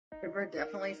River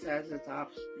definitely says it's off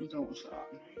and don't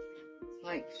shop.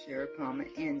 Like, share, comment,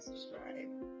 and subscribe.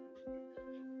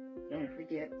 Don't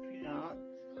forget about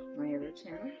my other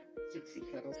channel,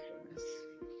 Dixiecuddles.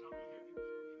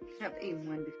 Have a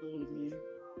wonderful evening.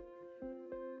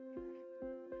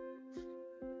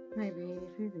 My river,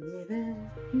 river,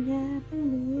 yeah,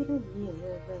 river,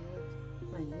 river,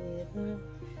 my river,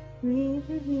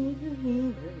 river, river,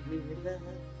 river, river,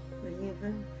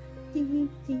 river, dee,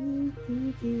 dee,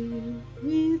 dee, dee,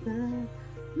 river,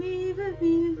 river,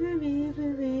 river, river,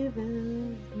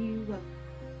 river, you are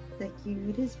the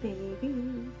cutest baby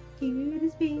in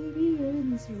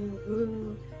this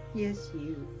world. Yes,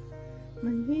 you,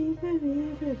 my river,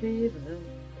 river, river,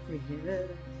 river.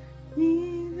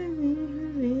 River, river,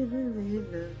 river,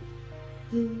 river,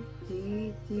 dee,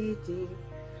 dee, dee, dee.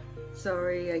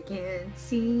 Sorry, I can't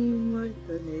sing worth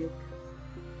the lick.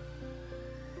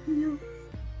 No,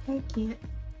 I can't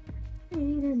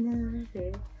read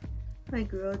another. My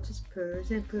girl just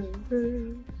purrs and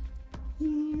purrs.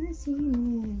 And I see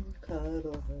and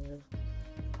cuddle her.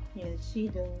 Yes, she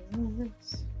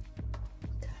does.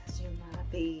 'Cause you're my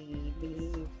baby.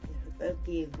 You're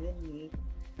forgiving me.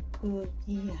 Good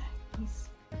eyes.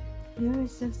 You're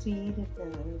so sweet and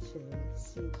precious,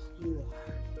 yes you are.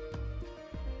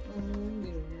 Oh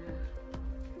yeah.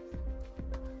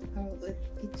 Oh look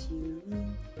at you.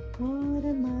 What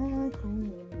am I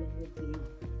going to do?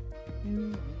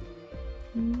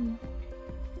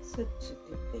 Such a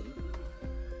good baby.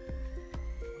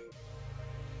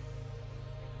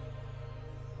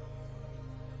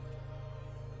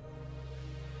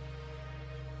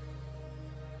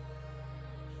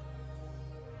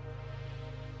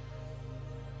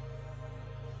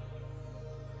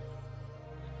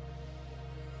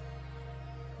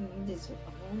 This is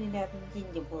only happens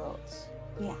in the world.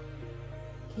 Yeah,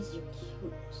 because you're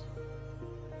cute.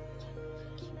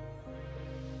 You're cute.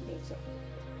 You're so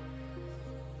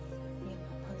You're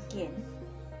my pumpkin.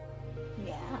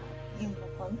 Yeah, you're my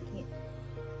pumpkin.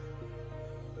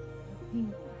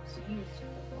 You so you're so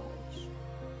much.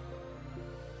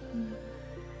 I'm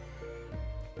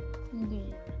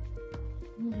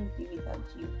gonna be without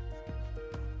you.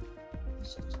 You're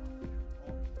such a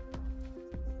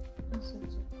you're such a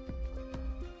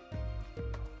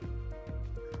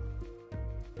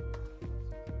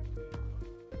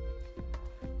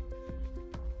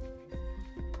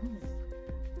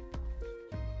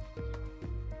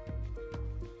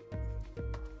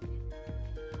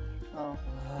Oh,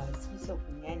 she's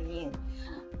soaking that in.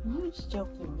 You're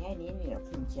soaking that in, little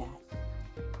princess.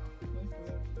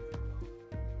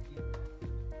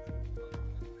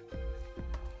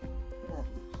 Love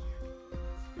you.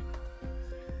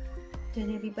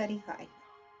 Tell everybody hi.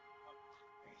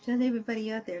 Tell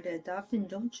everybody out there to adopt and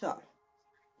don't shop.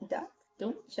 Adopt,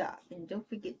 don't shop, and don't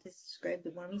forget to subscribe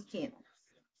to Mommy's channel.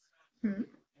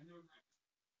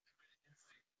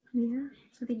 Yeah,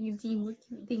 so that you see more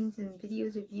cute things and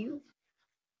videos of you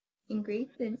and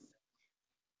Grayson.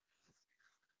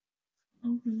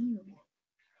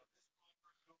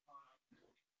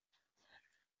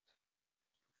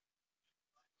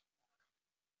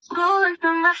 Rolling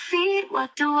from my feet,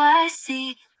 what do I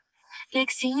see?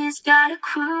 Dixie's got a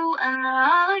crew and they're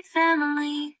all like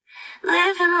family.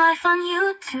 Living life on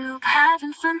YouTube,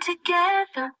 having fun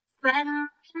together, spreading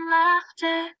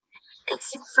laughter.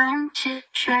 It's a friendship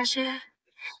treasure.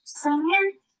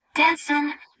 Singing,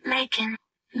 dancing, making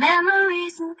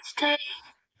memories each day.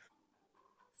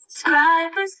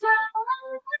 Subscribers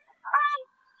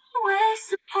always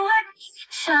support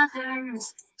each other in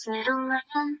this little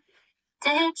land.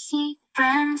 Dixie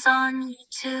friends on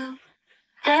YouTube.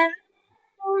 They're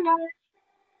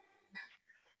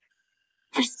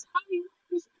the story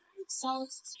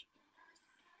themselves.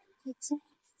 It's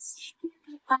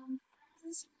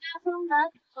never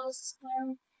let us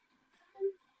go.